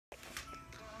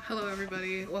Hello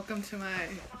everybody, welcome to my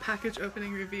package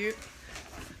opening review.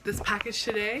 This package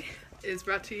today is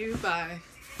brought to you by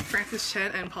Francis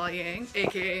Chen and Paul Yang,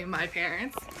 aka my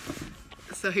parents.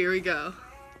 So here we go.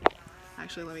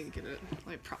 Actually, let me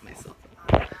prop myself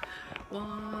up.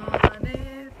 Want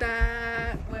it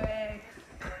that way.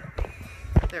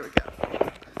 There we go.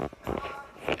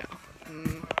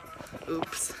 No.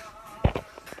 Oops.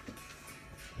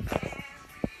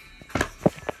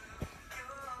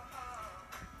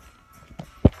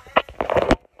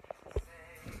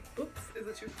 Is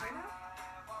it too high now?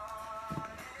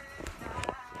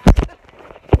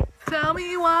 Tell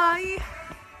me why.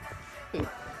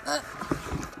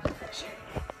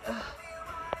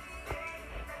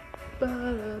 But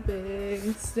a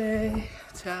big stay.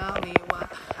 Tell me why.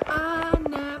 I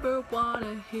never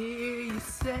wanna hear you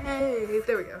say.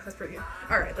 There we go. That's pretty good.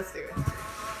 All right, let's do it.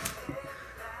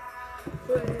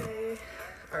 Wait.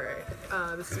 All right.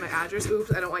 This is my address.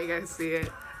 Oops. I don't want you guys to see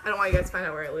it. I don't want you guys to find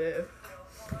out where I live.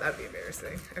 That'd be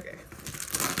embarrassing. Okay.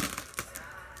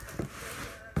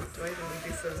 Do I even need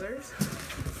these scissors?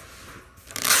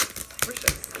 Where's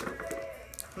this?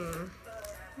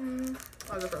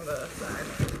 I'll go from the side.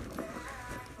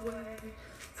 Wait.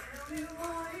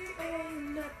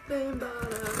 Ain't nothing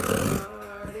but a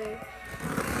heartache.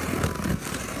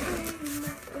 Ain't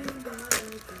nothing but a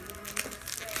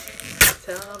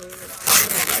tell me what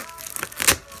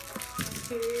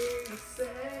hear you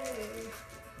say.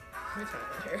 Let me try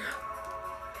that here.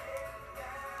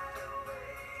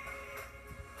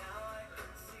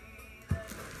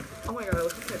 Oh my god, I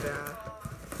look like my dad.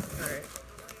 Alright.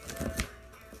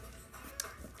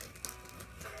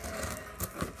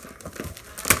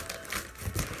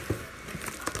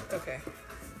 Okay.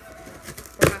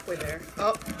 We're halfway there.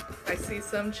 Oh, I see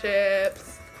some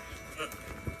chips.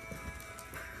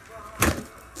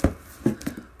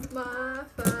 My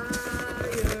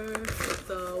fire,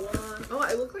 the one. Oh,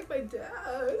 I look like my dad.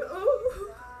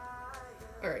 Oh.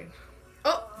 Alright.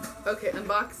 Oh, okay,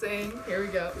 unboxing. Here we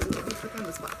go. Ooh, let me put on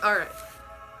the spot. Alright.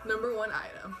 Number one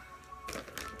item.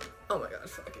 Oh my gosh,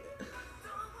 fuck it.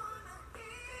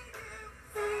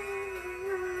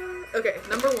 Okay,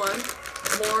 number one,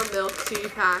 more milk tea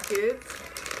packets.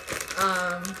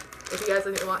 If you guys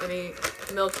didn't want any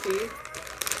milk tea,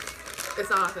 it's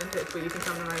not authentic, but you can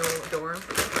come to my little dorm.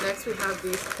 Next, we have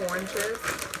these corn chips.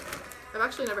 I've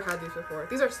actually never had these before.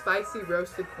 These are spicy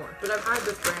roasted corn, but I've had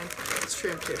this brand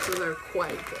shrimp chips, so they're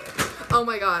quite good. Oh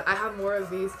my god, I have more of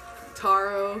these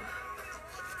taro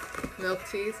milk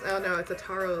teas. Oh no, it's a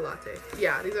taro latte.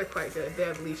 Yeah, these are quite good. They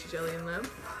have lychee jelly in them.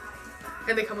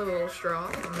 And they come with a little straw.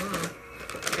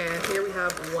 And here we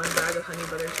have one bag of honey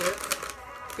butter chips.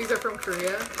 These are from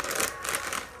Korea.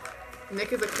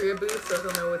 Nick is a Korea booth, so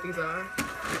he'll know what these are.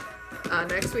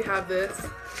 Next we have this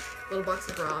little box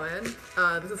of ramen.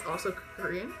 This is also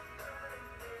Korean.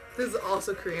 This is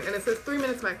also Korean, and it says 3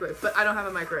 minutes microwave, but I don't have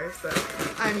a microwave, so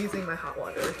I'm using my hot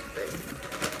water thing.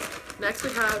 Next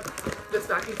we have this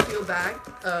vacuum sealed bag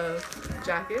of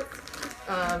jackets.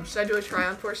 Should I do a try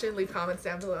on portion? Leave comments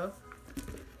down below.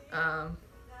 I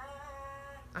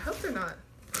hope they're not.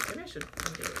 Maybe I should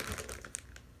undo it.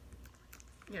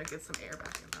 Yeah, get some air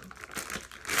back in them.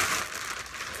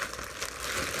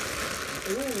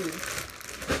 Ooh.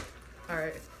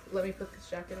 Alright, let me put this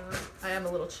jacket on. I am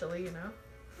a little chilly, you know.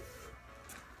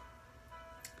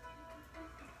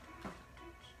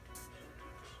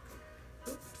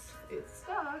 Oops, it's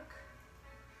stuck.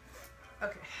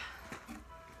 Okay.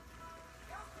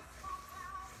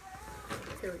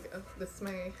 Here we go. This is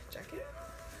my jacket.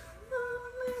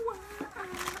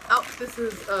 Oh, this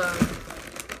is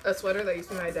a sweater that used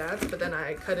to be my dad's, but then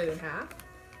I cut it in half.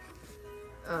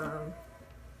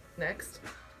 Next,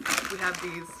 we have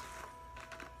these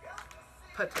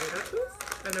potato chips.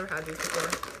 I've never had these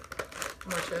before.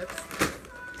 More chips.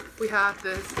 We have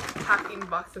this packing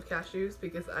box of cashews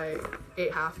because I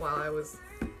ate half while I was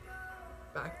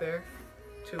back there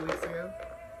 2 weeks ago.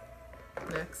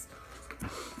 Next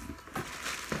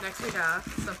we have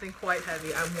something quite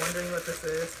heavy. I'm wondering what this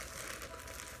is.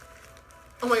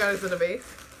 Oh my god, is it a vase?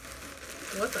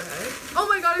 What the heck? Oh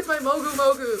my god, it's my Mogu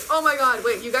Mogu. Oh my god,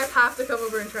 wait, you guys have to come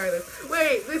over and try this.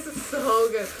 Wait, this is so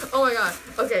good. Oh my god.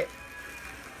 Okay.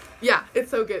 Yeah, it's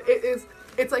so good.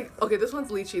 It's like, okay, this one's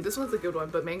lychee. This one's a good one,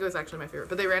 but mango is actually my favorite.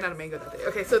 But they ran out of mango that day.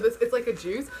 Okay, so it's like a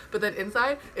juice, but then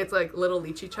inside, it's like little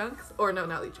lychee chunks. Or no,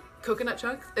 not lychee. Coconut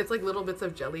chunks. It's like little bits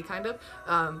of jelly, kind of.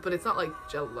 But it's not like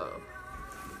Jell-O.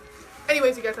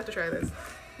 Anyways, you guys have to try this.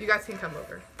 You guys can come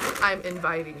over. I'm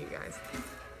inviting you guys.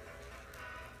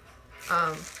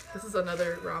 This is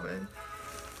another ramen,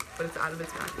 but it's out of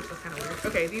its package. That's kind of weird.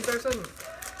 Okay, these are some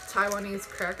Taiwanese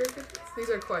cracker cookies. These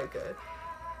are quite good.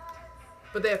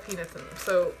 but they have peanuts in them.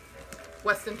 So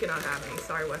Weston cannot have any.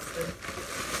 Sorry, Weston.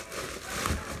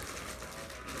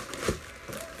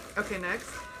 Okay, next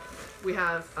we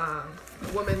have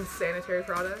women's sanitary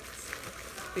products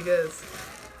because,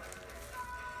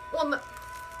 well, no,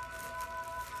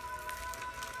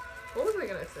 what was I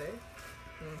gonna say?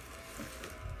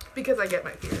 Because I get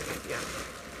my period, yeah.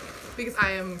 Because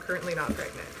I am currently not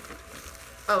pregnant.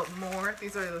 Oh, more.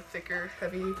 These are the thicker,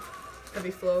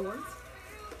 heavy flow ones.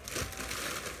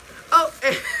 Oh,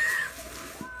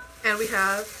 and we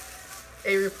have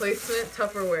a replacement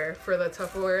Tupperware for the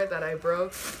Tupperware that I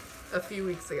broke a few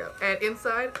weeks ago. And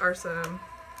inside are some,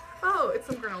 oh, it's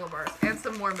some granola bars and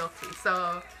some more milk tea.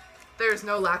 So there's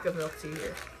no lack of milk tea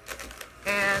here.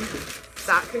 And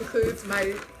that concludes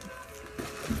my...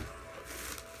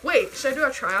 Wait, should I do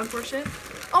a try-on portion?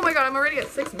 Oh my god, I'm already at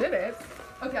 6 minutes.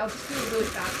 Okay, I'll just do a really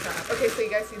fast try. Okay, so you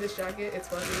guys see this jacket? It's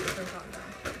fuzzy, it's from top down.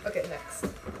 Okay, next.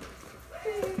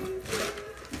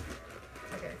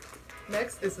 Okay,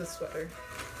 next is this sweater.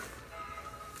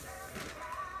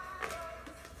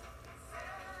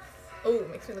 Oh, it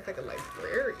makes me look like a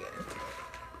librarian.